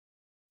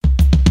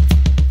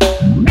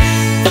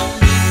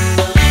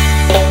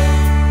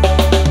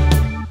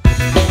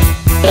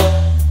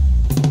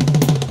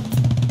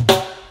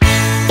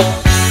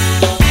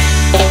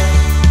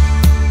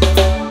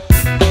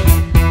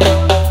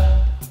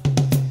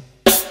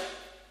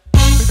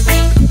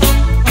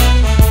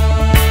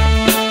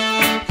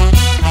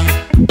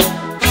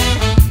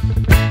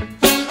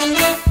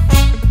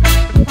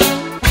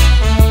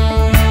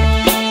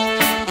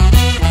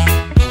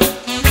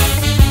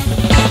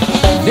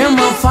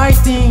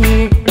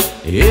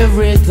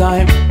Every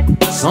time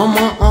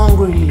someone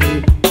hungry,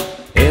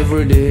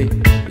 every day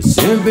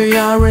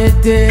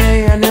superiority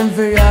and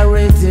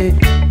inferiority.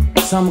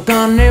 Some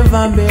can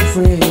never be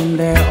free in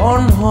their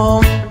own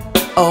home.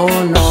 Oh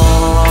no.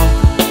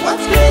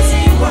 What's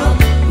crazy world?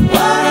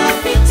 What a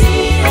pity,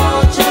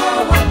 oh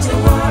Jah, what a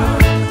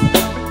world.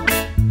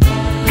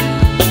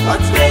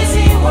 What's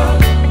crazy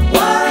world?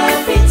 What a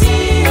pity,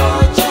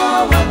 oh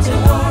Jah, what a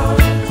world.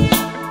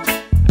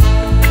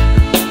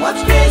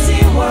 What's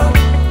crazy world?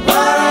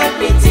 What a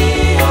pity,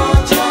 oh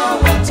Jah,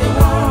 what a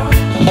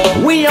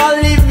world. We are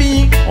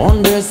living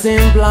on the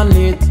same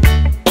planet,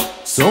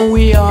 so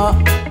we are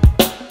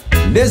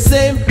the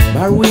same,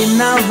 but we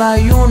never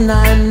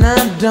unite.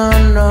 I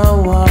don't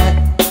know why.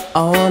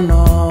 Oh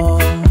no.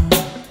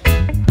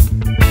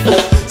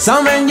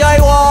 Some enjoy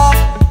war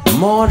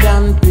more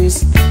than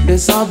peace. The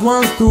South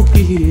wants to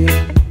kill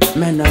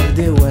men of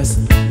the West.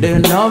 The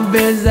North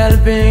is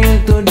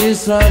helping to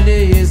destroy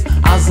the East.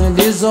 I say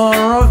this all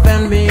rough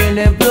and being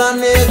the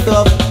planet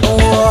of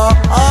war.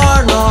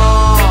 Oh no.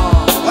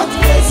 What's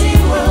crazy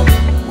world?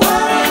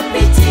 What a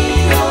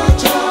pity, oh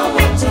Jah,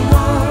 what a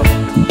world.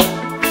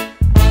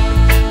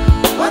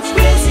 What's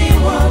crazy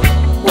world?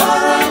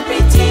 What a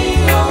pity,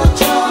 oh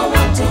Jah,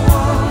 what a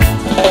world.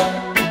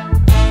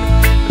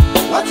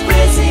 What's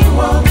crazy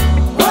world?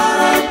 What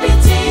a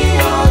pity,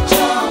 oh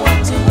Jah,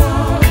 what a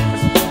world.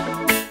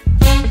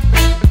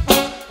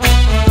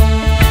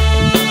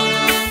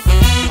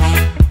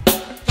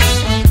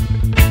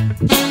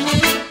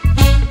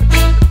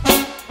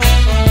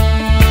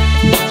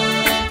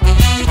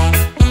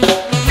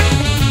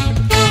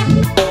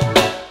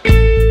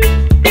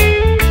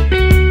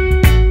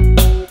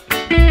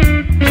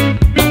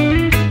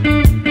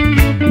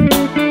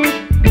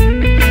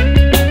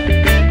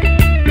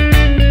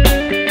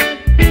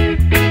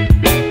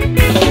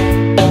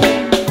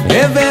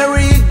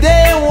 Every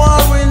day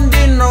war in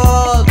the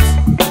north,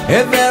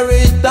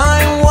 every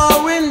time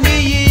war in the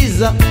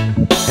east,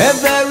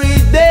 every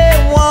day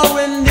war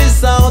in the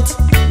south.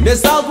 The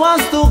south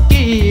wants to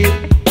keep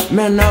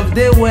men of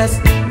the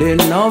west. The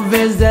north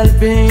is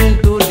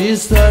helping to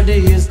destroy the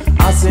east.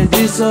 I say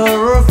this so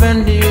rough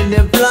and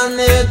the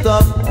planet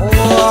of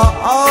war.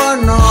 Oh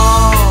no.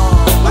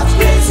 What's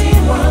crazy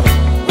world?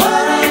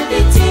 What a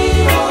pity,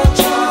 oh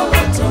Jah,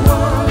 what a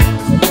world.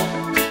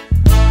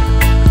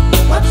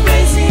 What's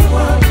crazy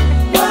world?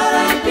 What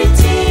a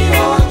pity,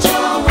 oh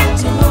Jah,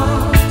 what a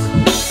world.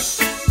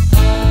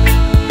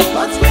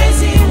 What's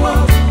crazy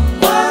world?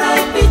 What a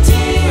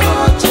pity,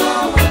 oh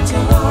Jah, what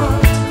a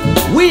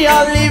world. We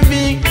are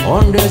living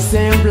on the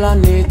same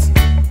planet,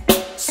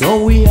 so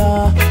we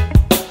are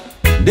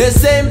the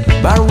same,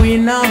 but we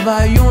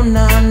never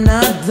unite.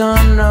 I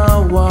don't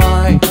know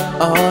why.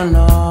 Oh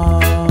no.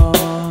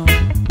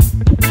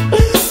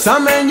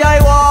 Some enjoy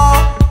war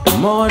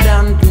more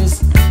than peace.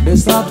 The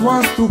South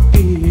wants to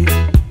kill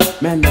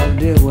men of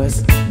the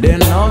West. The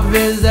North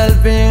is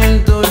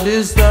helping to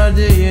destroy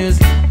the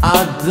East.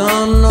 I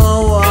don't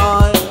know why.